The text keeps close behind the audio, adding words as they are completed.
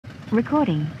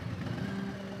Recording.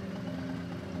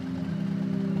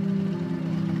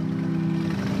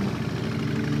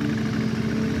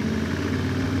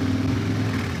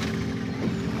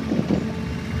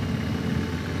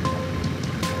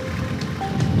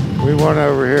 We went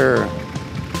over here,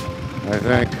 I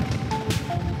think.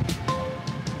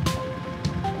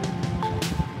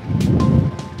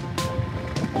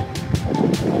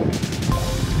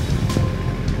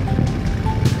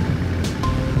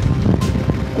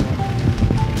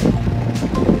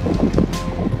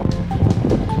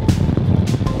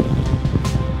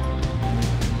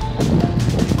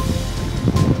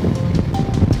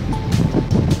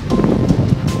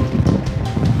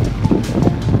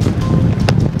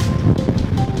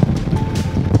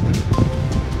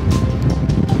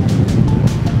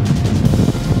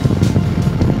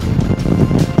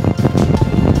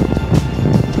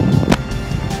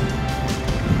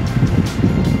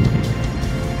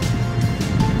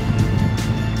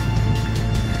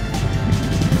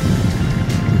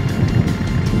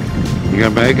 You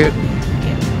gonna make it?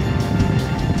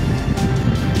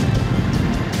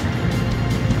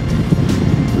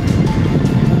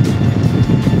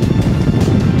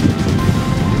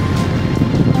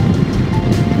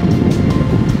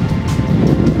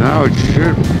 Now it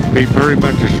should be pretty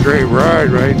much a straight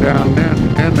ride right down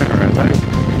in there, I think.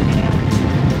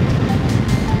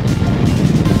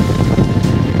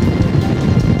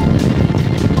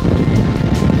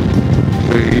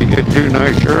 So you get two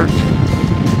nice shirts?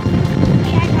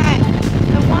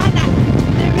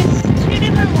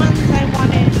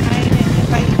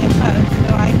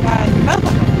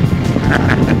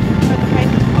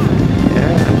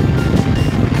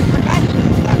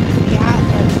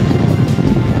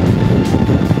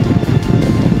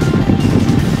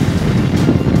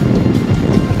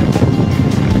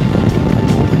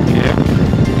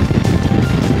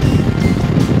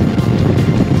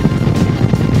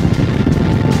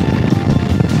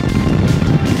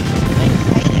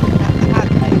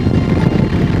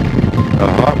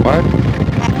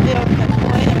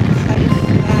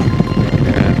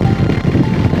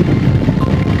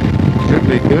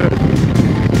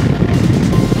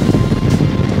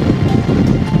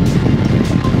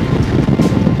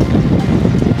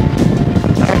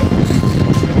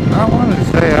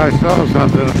 I saw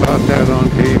something about that on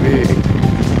TV.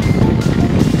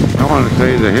 I want to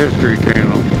say the History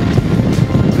Channel.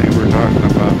 They were talking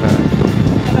about that.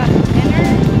 About the dinner?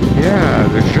 Yeah,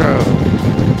 the show.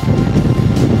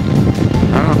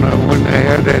 I don't know, when they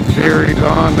had that series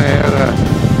on, they had a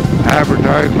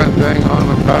advertisement thing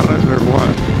on about it or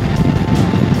what.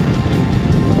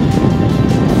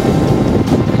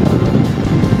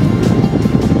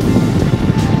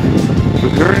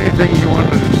 Was there anything you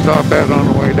wanted to stop at on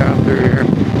the way down through here?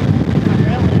 Not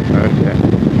really. Okay.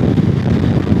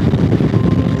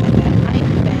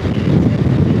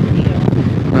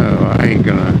 No, I ain't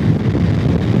gonna.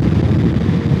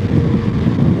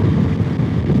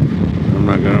 I'm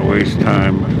not gonna waste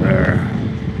time there.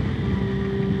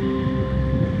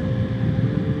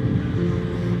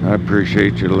 I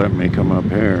appreciate you letting me come up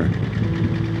here.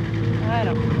 I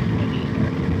don't know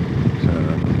either.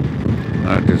 So,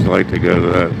 I'd just like to go to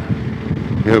that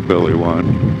hillbilly one.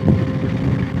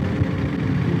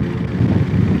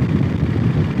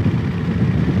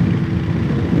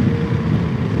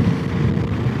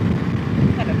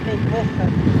 Got a big whiff of,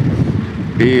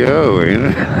 B.O., ain't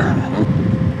it? I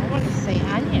want to say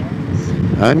onions.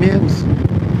 Onions?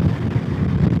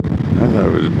 I thought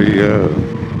it was B.O.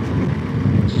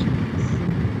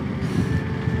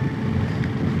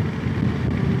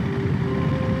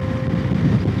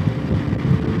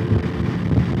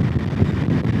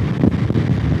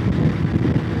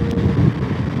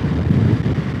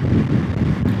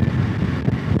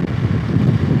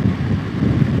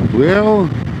 Well,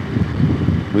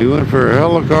 we went for a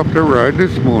helicopter ride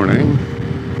this morning.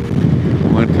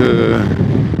 Went to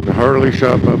the Harley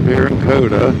shop up here in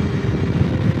Coda.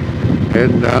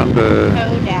 Heading down to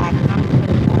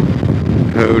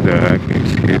Kodak,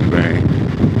 excuse me.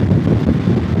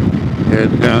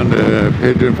 Heading down to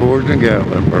Pigeon Forge and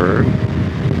Gatlinburg.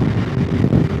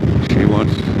 She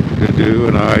wants to do,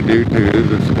 and I do too,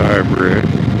 the Sky Bridge.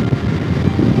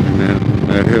 And then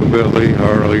the hillbilly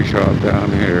Harley shop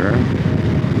down here.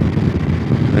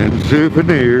 Then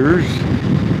souvenirs.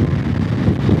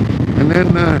 And then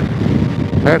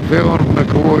Hatfield and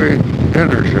McCoy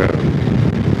dinner show.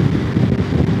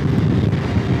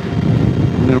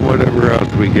 And then whatever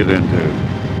else we get into.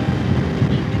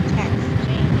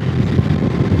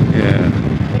 Yeah.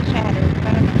 Wish I had her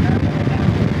phone number about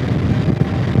it.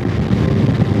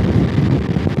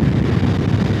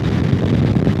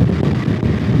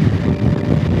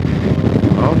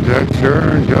 her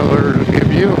and tell her to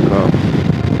give you a call.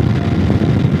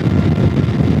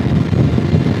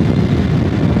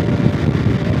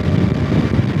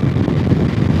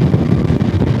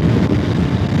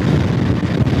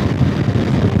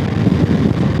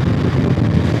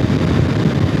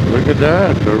 Look at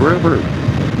that, the river.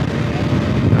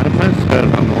 I missed that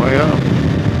on the way up.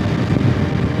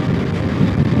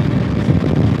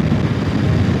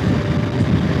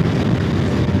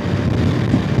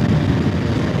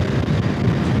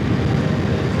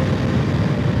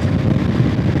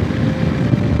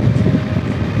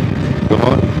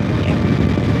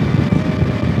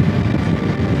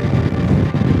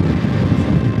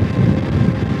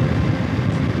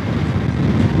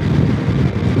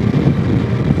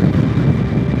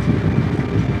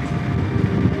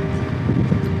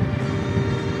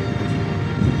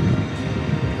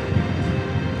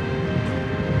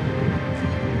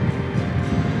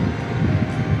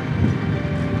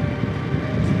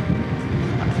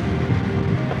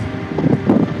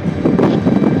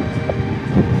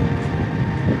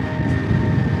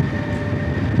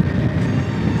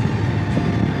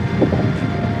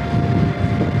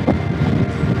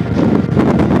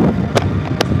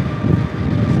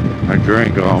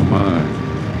 Drink all mine.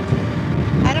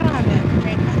 I don't have that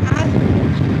drink. My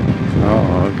husband.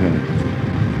 Oh, okay.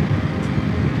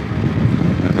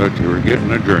 I thought you were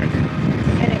getting a drink. I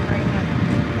didn't bring them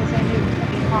because I knew it was going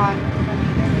to be hot. It was going to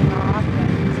be very hot, but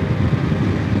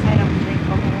I don't drink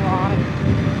a whole lot.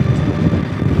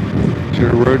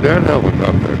 Should have rode that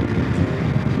helicopter.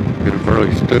 Could have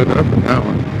probably stood up in that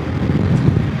one.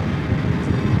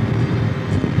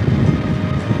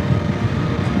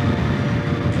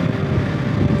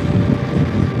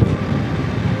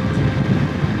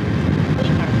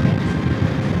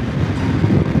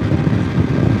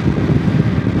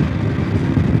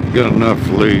 Got enough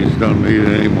fleas, don't need it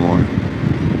anymore.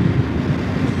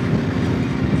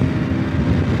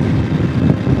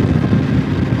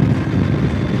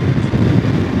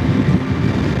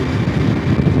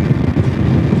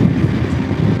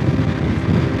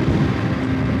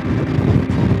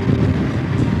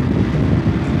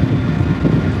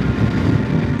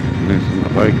 Missing the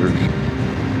bikers.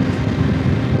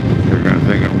 They're gonna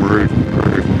think I'm rude and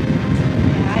crude.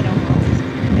 Yeah, I don't always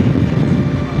think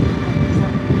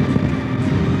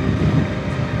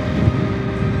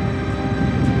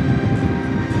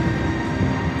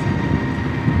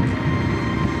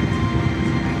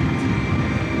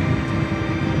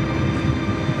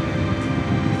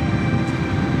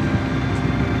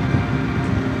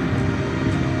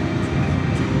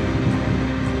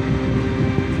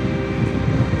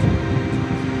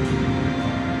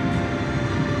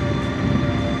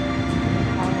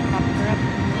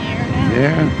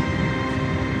Yeah.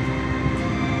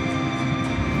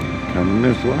 Coming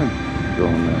this way.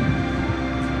 Going that.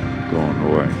 Going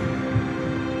away.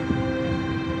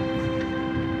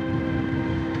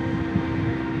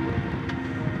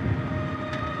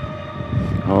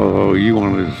 Oh, you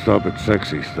wanted to stop at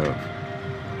sexy stuff.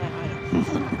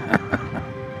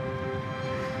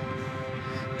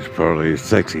 There's probably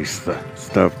sexy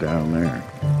stuff down there.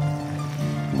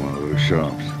 One of those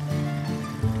shops.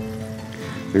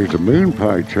 There's a moon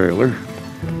pie trailer.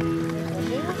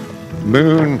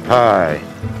 Moon pie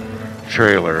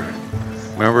trailer.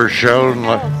 Remember Sheldon?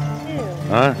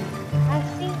 Huh? I've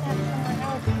seen that somewhere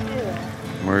else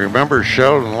too. Well, remember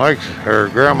Sheldon likes, her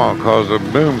grandma calls it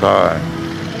moon pie.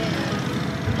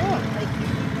 I don't like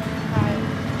pie.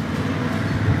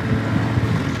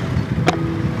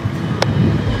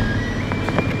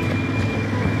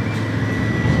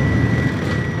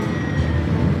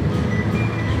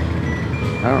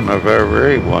 I don't know if I ever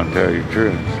ate one, to tell you the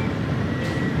truth.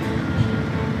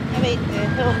 I ate the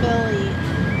hillbilly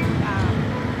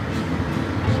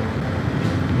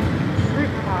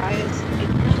fruit pies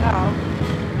made yourself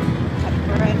out of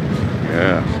bread.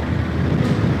 Yeah.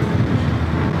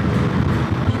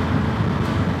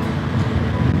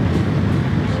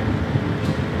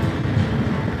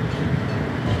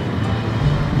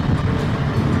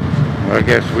 I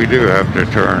guess we do have to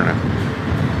turn.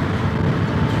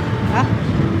 Huh?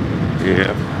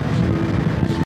 Yeah.